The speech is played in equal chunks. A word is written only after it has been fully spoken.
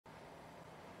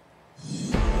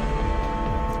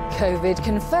COVID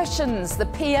confessions. The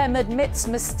PM admits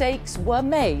mistakes were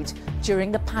made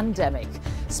during the pandemic.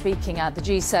 Speaking at the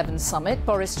G7 summit,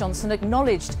 Boris Johnson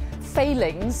acknowledged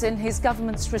failings in his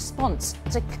government's response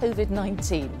to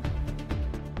COVID-19.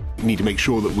 We need to make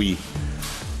sure that we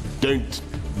don't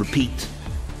repeat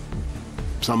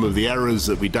some of the errors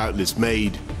that we doubtless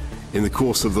made in the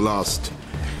course of the last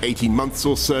 18 months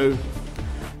or so.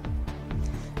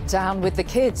 Down with the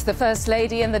kids. The First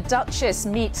Lady and the Duchess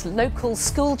meet local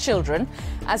school children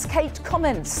as Kate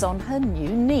comments on her new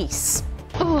niece.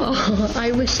 Oh,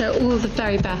 I wish her all the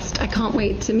very best. I can't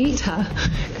wait to meet her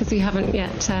because we haven't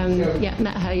yet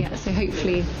met her yet, so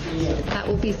hopefully that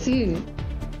will be soon.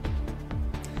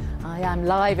 I am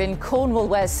live in Cornwall,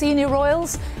 where senior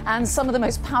royals and some of the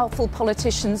most powerful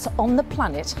politicians on the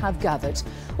planet have gathered.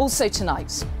 Also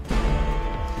tonight,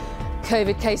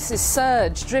 COVID cases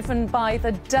surge, driven by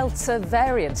the Delta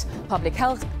variant. Public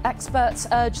health experts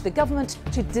urge the government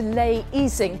to delay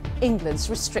easing England's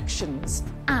restrictions.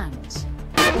 And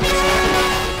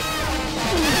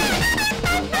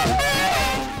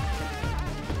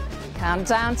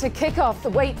countdown to kick off. The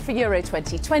wait for Euro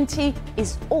 2020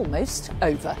 is almost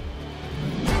over.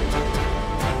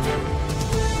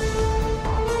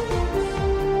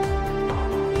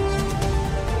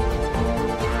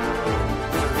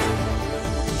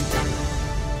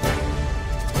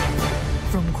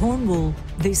 From Cornwall,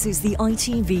 this is the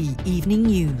ITV Evening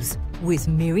News with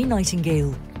Mary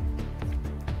Nightingale.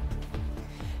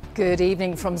 Good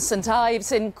evening from St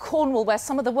Ives in Cornwall, where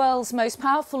some of the world's most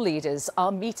powerful leaders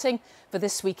are meeting for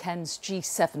this weekend's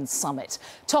G7 summit.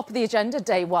 Top of the agenda,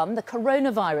 day one, the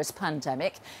coronavirus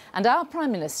pandemic, and our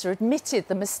Prime Minister admitted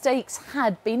the mistakes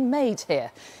had been made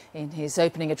here. In his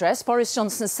opening address, Boris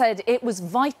Johnson said it was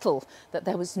vital that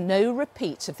there was no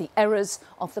repeat of the errors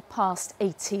of the past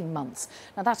 18 months.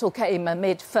 Now, that all came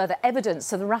amid further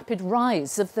evidence of the rapid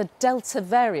rise of the Delta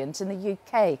variant in the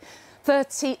UK.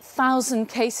 30,000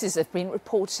 cases have been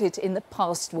reported in the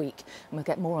past week. And we'll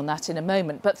get more on that in a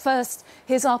moment. But first,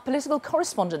 here's our political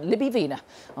correspondent, Libby Wiener,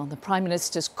 on the Prime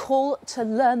Minister's call to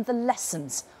learn the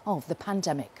lessons of the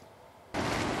pandemic.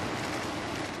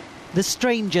 The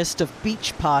strangest of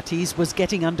beach parties was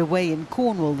getting underway in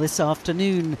Cornwall this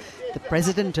afternoon. The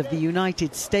President of the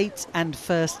United States and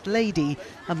First Lady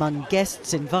among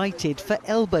guests invited for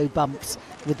elbow bumps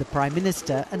with the Prime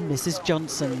Minister and Mrs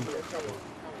Johnson.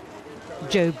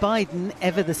 Joe Biden,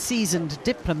 ever the seasoned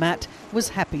diplomat, was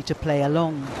happy to play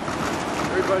along.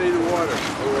 Everybody in the water.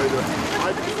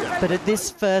 But at this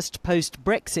first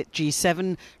post-Brexit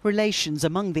G7, relations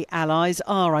among the Allies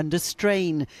are under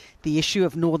strain. The issue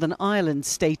of Northern Ireland's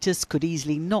status could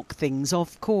easily knock things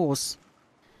off course.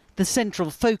 The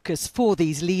central focus for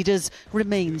these leaders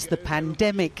remains the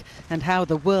pandemic and how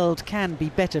the world can be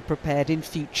better prepared in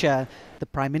future. The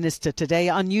Prime Minister today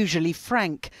unusually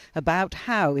frank about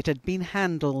how it had been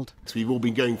handled. We've all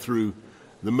been going through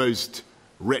the most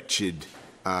wretched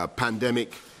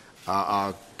pandemic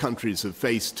our countries have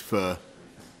faced for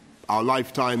our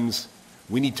lifetimes.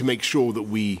 We need to make sure that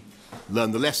we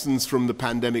learn the lessons from the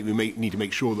pandemic. We need to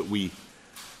make sure that we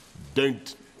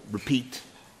don't repeat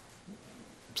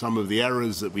some of the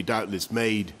errors that we doubtless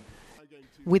made.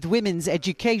 With women's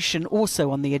education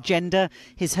also on the agenda,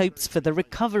 his hopes for the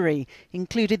recovery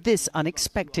included this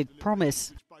unexpected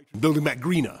promise. Building back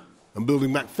greener and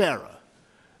building back fairer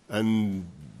and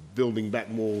building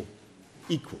back more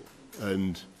equal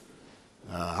and,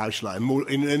 how shall I,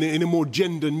 in a more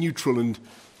gender-neutral and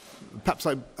perhaps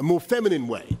a more feminine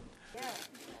way.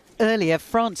 Earlier,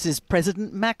 France's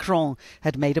President Macron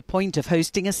had made a point of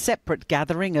hosting a separate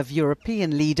gathering of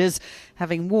European leaders,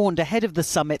 having warned ahead of the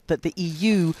summit that the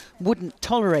EU wouldn't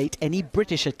tolerate any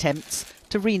British attempts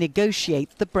to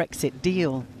renegotiate the Brexit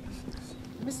deal.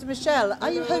 Mr Michel,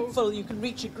 are you hopeful you can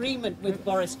reach agreement with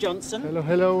Boris Johnson? Hello,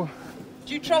 hello.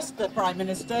 Do you trust the Prime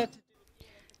Minister?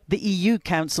 The EU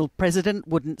Council President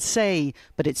wouldn't say,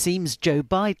 but it seems Joe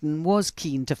Biden was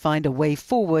keen to find a way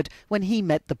forward when he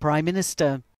met the Prime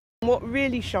Minister. What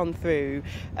really shone through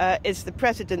is the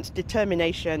President's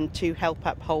determination to help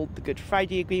uphold the Good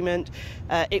Friday Agreement.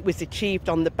 It was achieved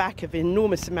on the back of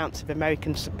enormous amounts of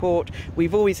American support.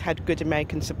 We've always had good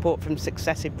American support from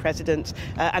successive presidents.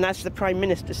 And as the Prime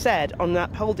Minister said, on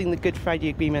upholding the Good Friday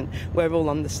Agreement, we're all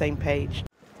on the same page.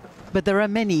 But there are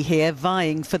many here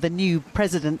vying for the new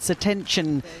president's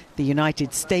attention. The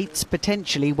United States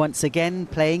potentially once again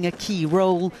playing a key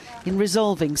role in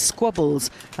resolving squabbles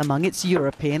among its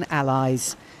European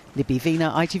allies. Libby Wiener,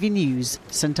 ITV News,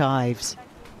 St Ives.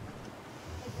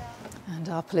 And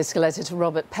our political editor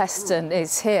Robert Peston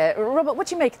is here. Robert, what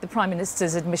do you make of the Prime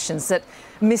Minister's admissions that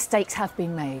mistakes have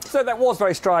been made? So that was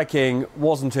very striking,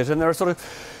 wasn't it? And there are sort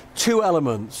of two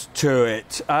elements to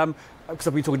it. Because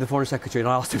I've been talking to the Foreign Secretary and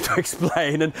I asked him to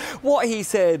explain. And what he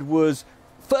said was,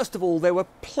 first of all, there were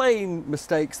plain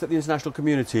mistakes that the international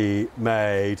community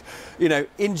made. You know,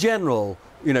 in general,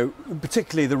 you know,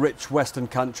 particularly the rich Western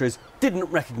countries didn't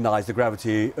recognise the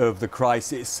gravity of the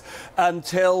crisis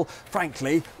until,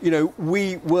 frankly, you know,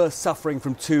 we were suffering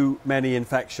from too many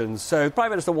infections. So the Prime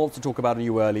Minister wants to talk about a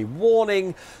new early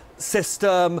warning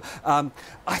system. I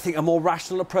think a more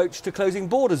rational approach to closing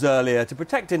borders earlier to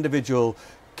protect individual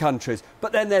countries.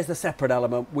 But then there's the separate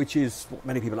element, which is what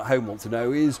many people at home want to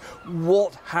know, is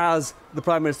what has the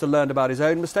Prime Minister learned about his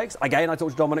own mistakes? Again, I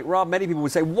talked to Dominic Raab. Many people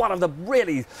would say one of the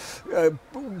really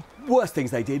worst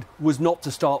things they did was not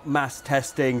to start mass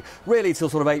testing really till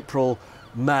sort of April,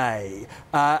 May.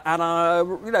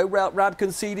 You know, Raab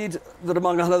conceded that,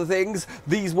 among other things,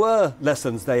 these were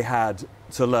lessons they had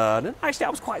to learn. And actually, I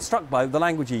was quite struck by the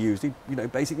language he used. He, you know,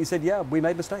 basically said, yeah, we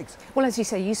made mistakes. Well, as you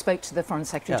say, you spoke to the Foreign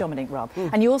Secretary, Dominic Raab,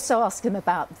 and you also asked him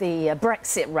about the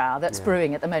Brexit row that's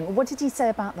brewing at the moment. What did he say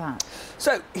about that?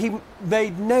 So he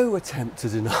made no attempt to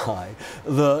deny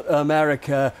that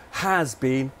America has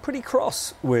been pretty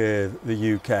cross with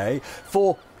the UK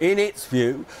for, in its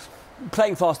view,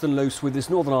 playing fast and loose with this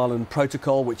Northern Ireland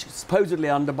protocol, which supposedly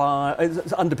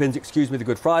underpins, the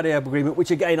Good Friday Agreement,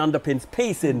 which again underpins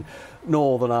peace in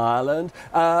Northern Ireland.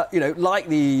 You know, like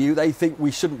the EU, they think we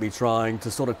shouldn't be trying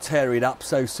to sort of tear it up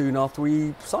so soon after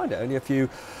we signed it, only a few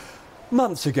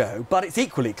months ago. But it's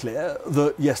equally clear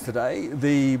that yesterday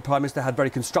the Prime Minister had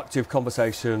very constructive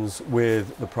conversations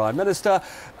with the Prime Minister.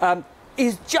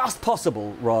 Is just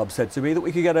possible, Raab said to me, that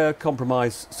we could get a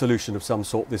compromise solution of some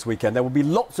sort this weekend. There will be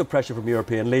lots of pressure from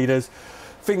European leaders.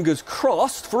 Fingers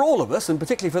crossed for all of us, and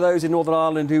particularly for those in Northern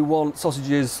Ireland who want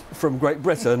sausages from Great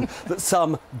Britain, that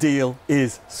some deal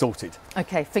is sorted.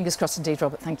 OK, fingers crossed indeed,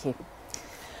 Robert. Thank you.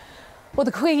 Well,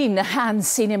 the Queen and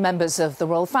senior members of the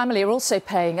royal family are also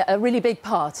playing a really big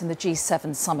part in the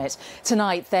G7 summit.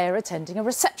 Tonight, they're attending a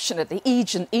reception at the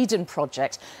Eden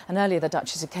Project. And earlier, the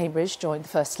Duchess of Cambridge joined the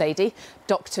First Lady,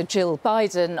 Dr. Jill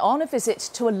Biden, on a visit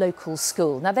to a local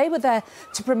school. Now, they were there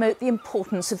to promote the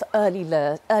importance of early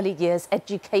years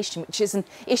education, which is an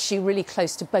issue really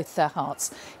close to both their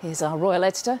hearts. Here's our royal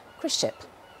editor, Chris Shipp.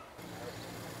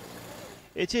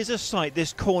 It is a sight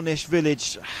this Cornish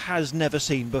village has never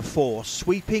seen before.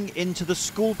 Sweeping into the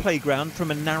school playground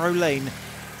from a narrow lane,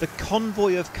 the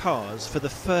convoy of cars for the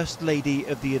First Lady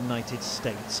of the United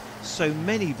States. So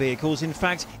many vehicles, in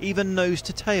fact, even nose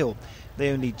to tail.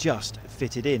 They only just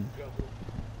fitted in.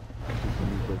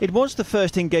 It was the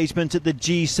first engagement at the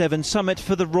G7 summit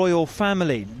for the royal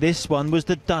family. This one was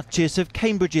the Duchess of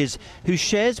Cambridge's, who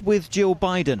shares with Jill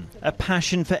Biden a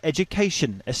passion for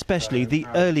education, especially the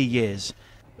early years.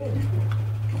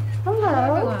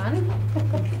 Hello.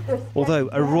 Although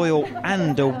a royal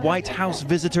and a White House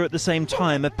visitor at the same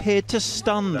time appeared to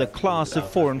stun the class of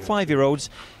 4- and 5-year-olds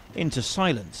into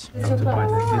silence. This is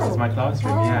my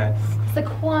classroom, yeah. It's the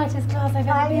quietest class I've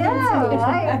ever been into.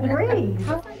 I agree.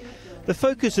 The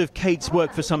focus of Kate's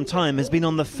work for some time has been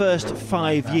on the first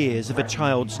 5 years of a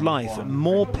child's life,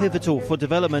 more pivotal for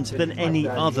development than any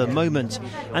other moment.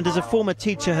 And as a former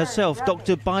teacher herself,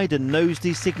 Dr. Biden knows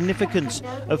the significance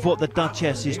of what the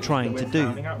Duchess is trying to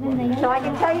do. So I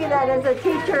can tell you that as a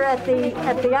teacher at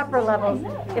the upper levels,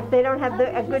 if they don't have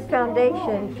a good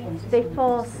foundation, they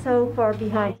fall so far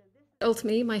behind.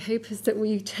 Ultimately, my hope is that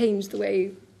we change the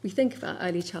way we think about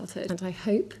early childhood, and I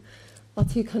hope our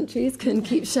two countries can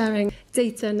keep sharing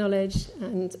data, knowledge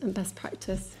and best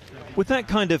practice. With that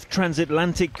kind of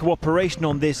transatlantic cooperation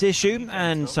on this issue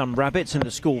and some rabbits in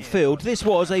the school field, this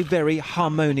was a very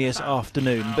harmonious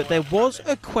afternoon. But there was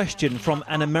a question from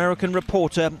an American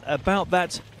reporter about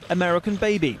that American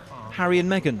baby, Harry and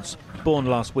Meghan's, born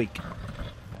last week.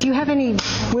 Do you have any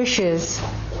wishes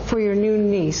for your new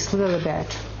niece,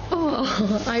 Lilibet?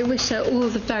 Oh, I wish her all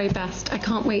the very best. I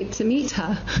can't wait to meet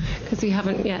her because we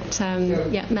haven't yet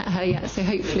met her yet, so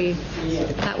hopefully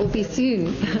that will be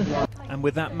soon. And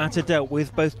with that matter dealt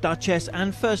with, both Duchess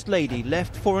and First Lady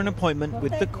left for an appointment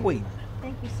with the Queen.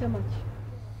 Thank you so much.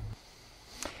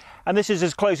 And this is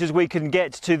as close as we can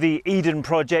get to the Eden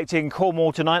project in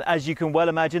Cornwall tonight. As you can well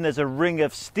imagine, there's a ring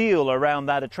of steel around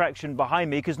that attraction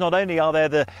behind me, because not only are there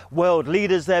the world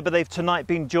leaders there, but they've tonight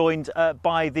been joined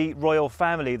by the royal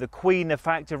family. The Queen, in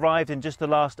fact, arrived in just the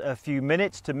last few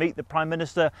minutes to meet the Prime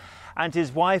Minister and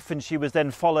his wife, and she was then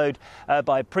followed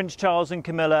by Prince Charles and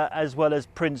Camilla, as well as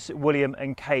Prince William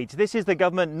and Kate. This is the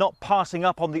government not passing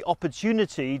up on the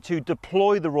opportunity to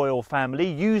deploy the royal family,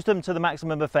 use them to the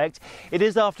maximum effect. It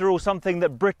is, after all, something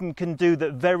that Britain can do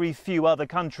that very few other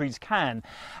countries can.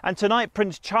 And tonight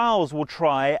Prince Charles will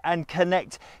try and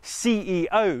connect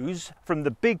CEOs from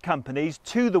the big companies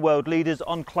to the world leaders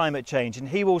on climate change. And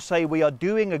he will say, we are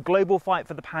doing a global fight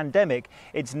for the pandemic.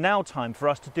 It's now time for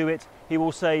us to do it, he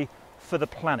will say, for the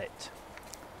planet.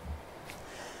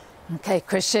 OK,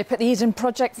 Chris Shipp at the Eden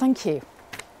Project, thank you.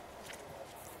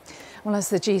 Well, as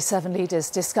the G7 leaders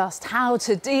discussed how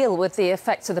to deal with the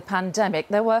effects of the pandemic,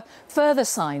 there were further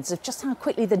signs of just how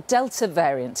quickly the Delta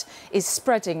variant is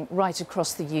spreading right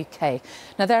across the UK.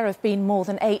 Now, there have been more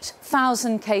than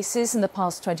 8,000 cases in the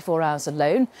past 24 hours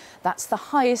alone. That's the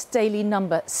highest daily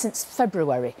number since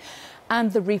February.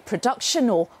 And the reproduction,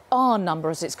 or R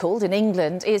number as it's called, in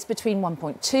England is between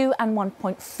 1.2 and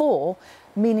 1.4,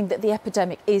 meaning that the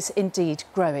epidemic is indeed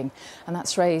growing. And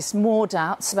that's raised more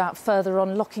doubts about further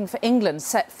unlocking for England,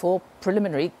 set for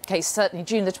preliminary case certainly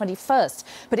June the 21st.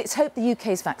 But it's hoped the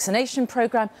UK's vaccination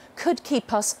programme could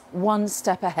keep us one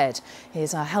step ahead.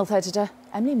 Here's our health editor,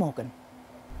 Emily Morgan.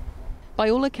 By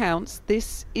all accounts,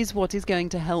 this is what is going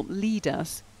to help lead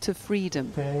us to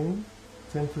freedom.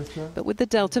 But with the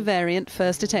Delta variant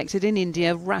first detected in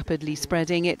India rapidly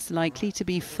spreading, it's likely to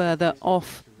be further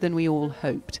off than we all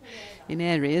hoped. In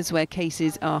areas where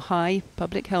cases are high,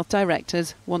 public health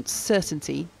directors want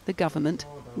certainty the government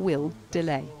will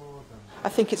delay. I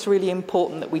think it's really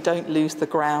important that we don't lose the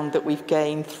ground that we've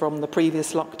gained from the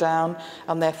previous lockdown,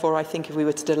 and therefore I think if we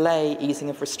were to delay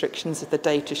easing of restrictions, if the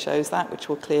data shows that, which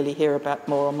we'll clearly hear about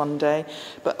more on Monday,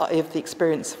 but if the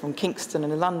experience from Kingston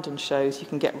and London shows, you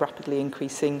can get rapidly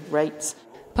increasing rates.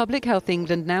 Public Health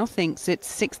England now thinks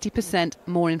it's 60%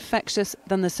 more infectious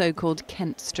than the so-called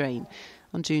Kent strain.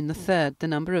 On June the 3rd, the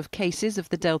number of cases of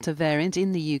the Delta variant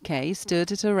in the UK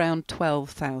stood at around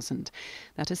 12,000.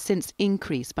 That has since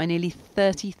increased by nearly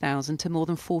 30,000 to more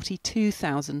than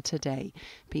 42,000 today.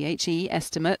 PHE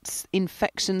estimates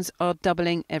infections are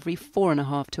doubling every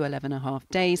 4.5 to 11.5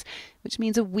 days, which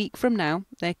means a week from now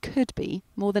there could be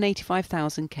more than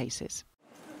 85,000 cases.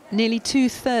 Nearly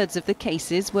 2/3 of the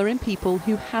cases were in people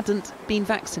who hadn't been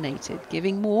vaccinated,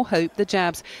 giving more hope the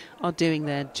jabs are doing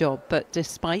their job. But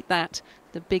despite that,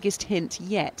 the biggest hint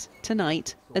yet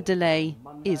tonight, a delay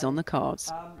is on the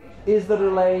cards. Is the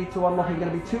delay to unlocking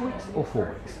going to be 2 weeks or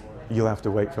 4 weeks? You'll have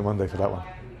to wait for Monday for that one.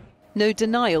 No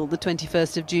denial the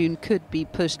 21st of June could be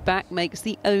pushed back makes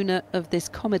the owner of this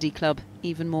comedy club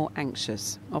even more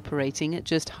anxious. Operating at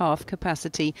just half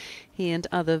capacity, he and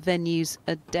other venues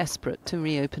are desperate to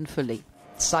reopen fully.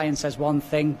 Science says one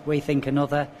thing, we think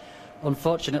another.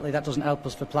 Unfortunately, that doesn't help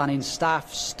us for planning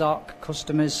staff, stock,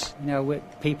 customers. You know,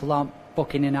 people aren't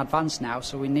booking in advance now,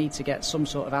 so we need to get some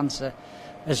sort of answer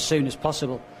as soon as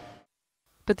possible.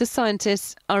 But the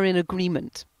scientists are in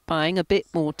agreement. Buying a bit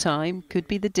more time could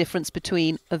be the difference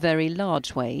between a very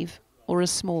large wave or a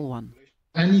small one.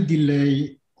 Any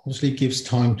delay obviously gives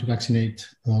time to vaccinate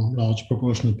a large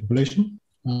proportion of the population,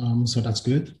 so that's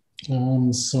good.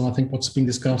 So I think what's been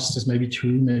discussed is maybe 2,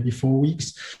 maybe 4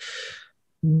 weeks.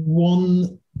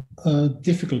 One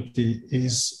difficulty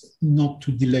is not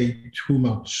to delay too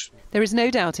much. There is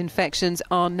no doubt infections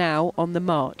are now on the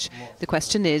march. The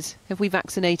question is, have we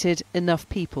vaccinated enough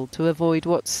people to avoid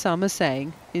what some are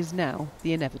saying is now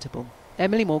the inevitable?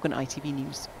 Emily Morgan, ITV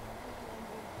News.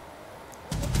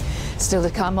 Still to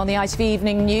come on the ITV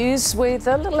Evening News, with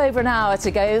a little over an hour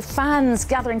to go, fans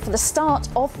gathering for the start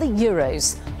of the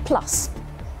Euros. Plus,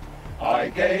 I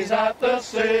gaze at the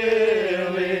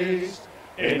still east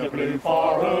in the blue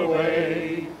far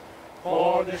away.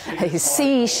 a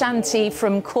sea shanty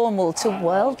from Cornwall to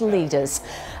world leaders.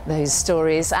 Those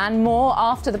stories and more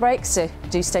after the break, so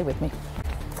do stay with me.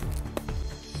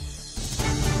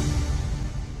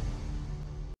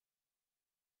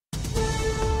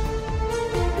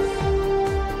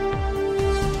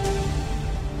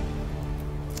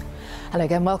 Hello Hello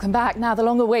again, welcome back. Now the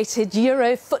long-awaited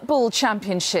Euro Football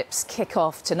Championships kick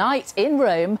off tonight in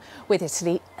Rome with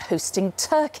Italy hosting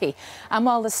Turkey. And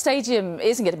while the stadium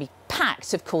isn't going to be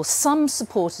packed, of course, some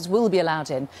supporters will be allowed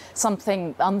in,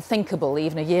 something unthinkable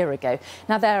even a year ago.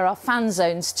 Now there are fan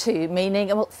zones too, meaning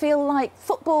it will feel like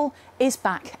football is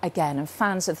back again, and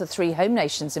fans of the three home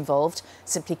nations involved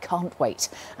simply can't wait.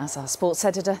 As our sports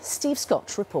editor Steve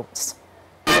Scott reports.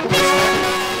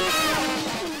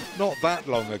 Not that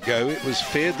long ago, it was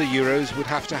feared the Euros would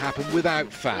have to happen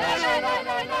without fans.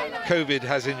 COVID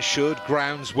has ensured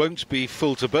grounds won't be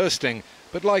full to bursting,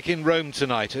 but like in Rome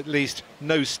tonight, at least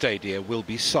no stadia will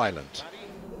be silent.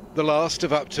 The last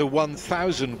of up to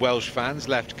 1,000 Welsh fans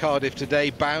left Cardiff today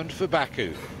bound for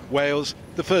Baku. Wales,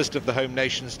 the first of the home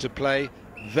nations to play,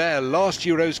 their last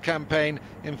Euros campaign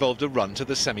involved a run to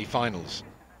the semi-finals.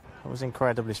 It was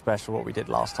incredibly special what we did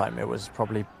last time. It was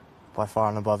probably by far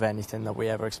and above anything that we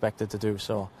ever expected to do.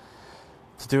 So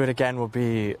to do it again would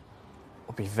be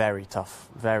very tough,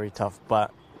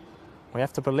 but we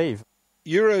have to believe.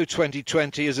 Euro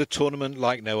 2020 is a tournament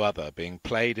like no other, being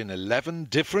played in 11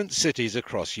 different cities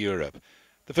across Europe.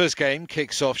 The first game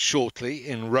kicks off shortly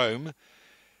in Rome.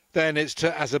 Then it's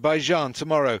to Azerbaijan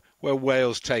tomorrow, where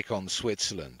Wales take on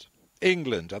Switzerland.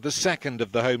 England are the second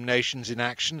of the home nations in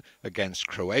action against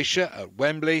Croatia at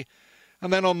Wembley.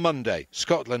 And then on Monday,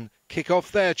 Scotland kick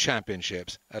off their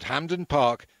championships at Hampden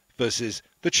Park versus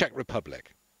the Czech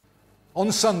Republic.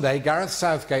 On Sunday, Gareth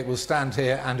Southgate will stand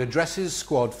here and address his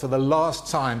squad for the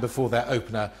last time before their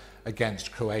opener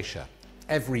against Croatia.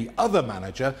 Every other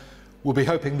manager will be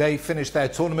hoping they finish their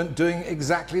tournament doing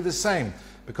exactly the same,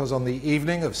 because on the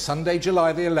evening of Sunday,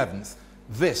 July the 11th,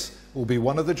 this will be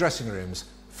one of the dressing rooms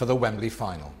for the Wembley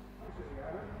final.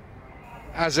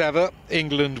 As ever,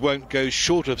 England won't go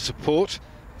short of support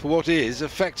for what is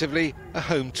effectively a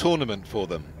home tournament for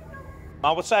them.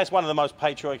 I would say it's one of the most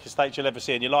patriotic states you'll ever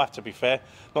see in your life, to be fair.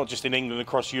 Not just in England,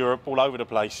 across Europe, all over the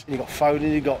place. You've got Foden,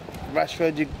 you've got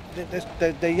Rashford,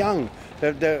 they're young,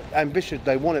 they're ambitious,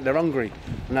 they want it, they're hungry.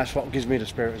 And that's what gives me the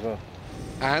spirit as well.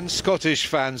 And Scottish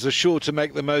fans are sure to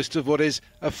make the most of what is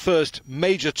a first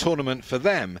major tournament for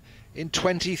them in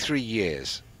 23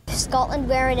 years. If Scotland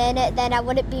weren't in it, then I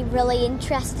wouldn't be really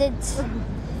interested.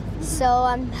 So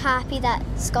I'm happy that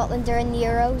Scotland are in the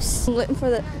Euros. I'm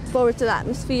looking forward to the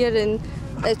atmosphere, and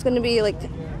it's going to be like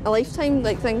a lifetime,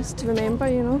 like things to remember,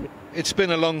 you know. It's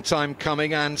been a long time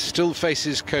coming and still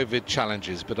faces COVID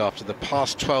challenges, but after the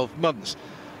past 12 months,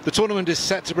 the tournament is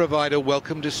set to provide a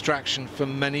welcome distraction for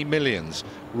many millions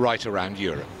right around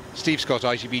Europe. Steve Scott,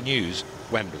 ITV News,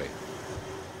 Wembley.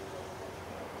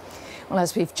 Well,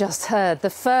 as we've just heard, the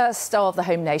first of the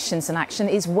home nations in action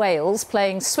is Wales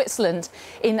playing Switzerland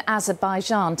in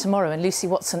Azerbaijan tomorrow, and Lucy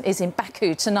Watson is in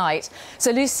Baku tonight.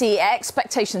 So, Lucy,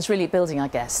 expectations really building, I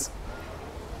guess.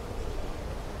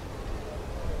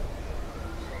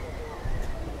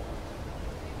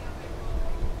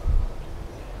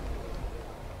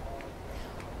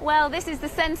 Well, this is the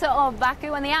centre of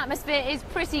Baku and the atmosphere is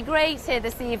pretty great here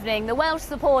this evening. The Welsh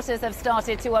supporters have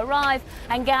started to arrive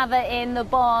and gather in the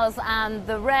bars and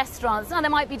the restaurants. Now, they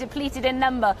might be depleted in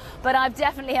number, but I've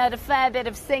definitely heard a fair bit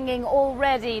of singing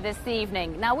already this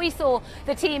evening. Now, we saw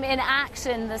the team in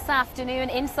action this afternoon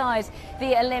inside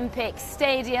the Olympic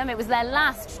Stadium. It was their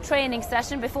last training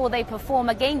session before they perform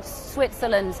against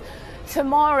Switzerland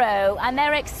tomorrow, and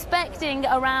they're expecting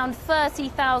around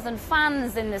 30,000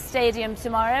 fans in the stadium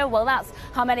tomorrow. Well, that's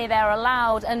how many they're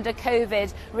allowed under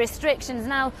COVID restrictions.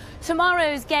 Now,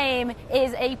 tomorrow's game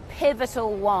is a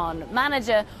pivotal one.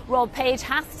 Manager Rob Page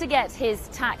has to get his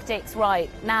tactics right.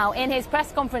 Now, in his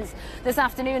press conference this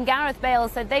afternoon, Gareth Bale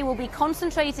said they will be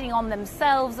concentrating on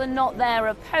themselves and not their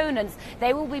opponents.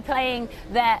 They will be playing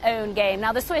their own game.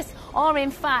 Now, the Swiss are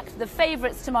in fact the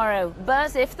favourites tomorrow,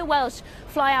 but if the Welsh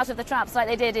fly out of the traps like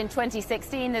they did in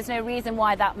 2016, there's no reason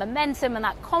why that momentum and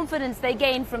that confidence they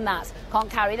gain from that can't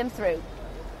carry them through.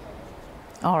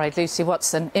 All right, Lucy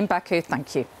Watson in Baku,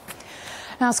 thank you.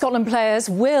 Now, Scotland players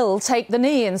will take the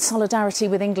knee in solidarity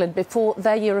with England before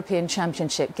their European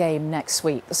Championship game next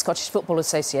week. The Scottish Football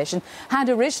Association had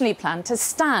originally planned to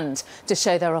stand to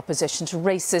show their opposition to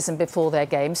racism before their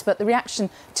games, but the reaction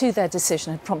to their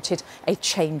decision had prompted a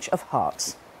change of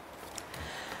heart.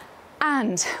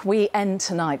 And we end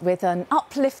tonight with an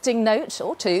uplifting note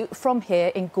or two from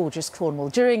here in gorgeous Cornwall.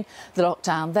 During the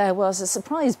lockdown, there was a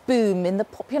surprise boom in the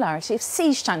popularity of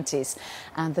sea shanties,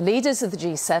 and the leaders of the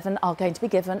G7 are going to be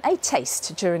given a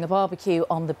taste during a barbecue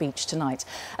on the beach tonight.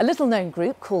 A little-known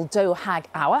group called Do Hag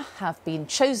Hour have been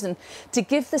chosen to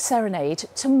give the serenade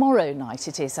tomorrow night.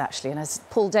 It is actually, and as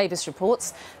Paul Davis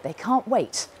reports, they can't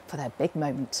wait for their big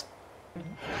moment.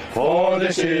 For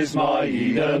this is my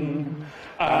Eden,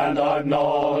 and I'm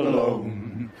not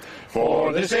alone.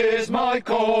 For this is my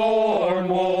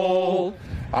Cornwall,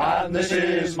 and this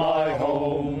is my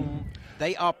home.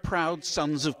 They are proud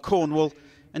sons of Cornwall,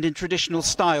 and in traditional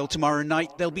style tomorrow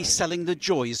night they'll be selling the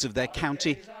joys of their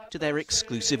county to their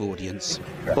exclusive audience.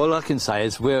 All I can say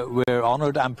is we're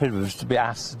honoured and privileged to be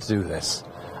asked to do this,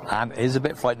 and it is a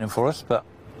bit frightening for us, but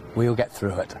we'll get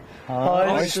through it.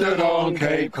 I stood on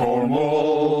Cape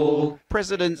Cornwall.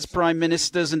 Presidents, Prime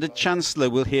Ministers and a Chancellor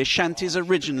will hear shanties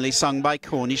originally sung by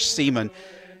Cornish seamen.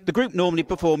 The group normally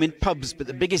perform in pubs, but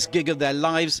the biggest gig of their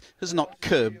lives has not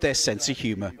curbed their sense of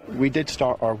humour. We did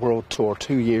start our world tour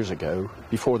 2 years ago,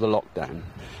 before the lockdown.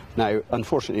 Now,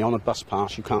 unfortunately, on a bus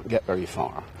pass you can't get very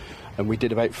far. And we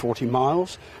did about 40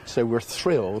 miles, so we're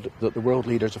thrilled that the world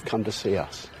leaders have come to see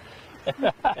us.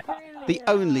 The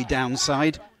only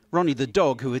downside, Ronnie the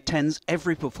dog, who attends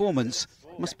every performance,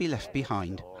 must be left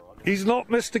behind. He's not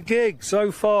missed a gig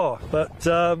so far, but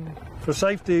for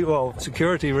safety, well,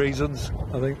 security reasons,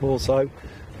 I think more so,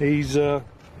 he's not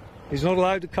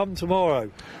allowed to come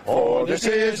tomorrow. For this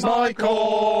is my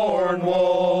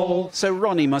Cornwall. So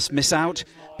Ronnie must miss out,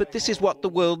 but this is what the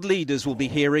world leaders will be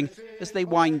hearing as they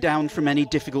wind down from any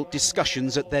difficult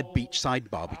discussions at their beachside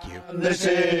barbecue. This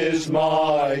is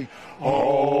my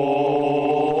home.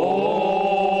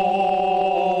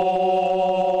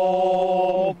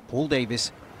 Paul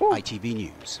Davis, ITV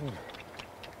News.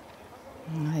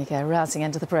 There you go, rousing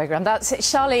end of the programme. That's it.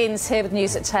 Charlene's here with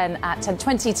news at 10 at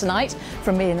 10:20 tonight.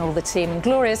 From me and all the team. And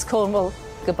Glorious Cornwall,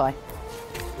 goodbye.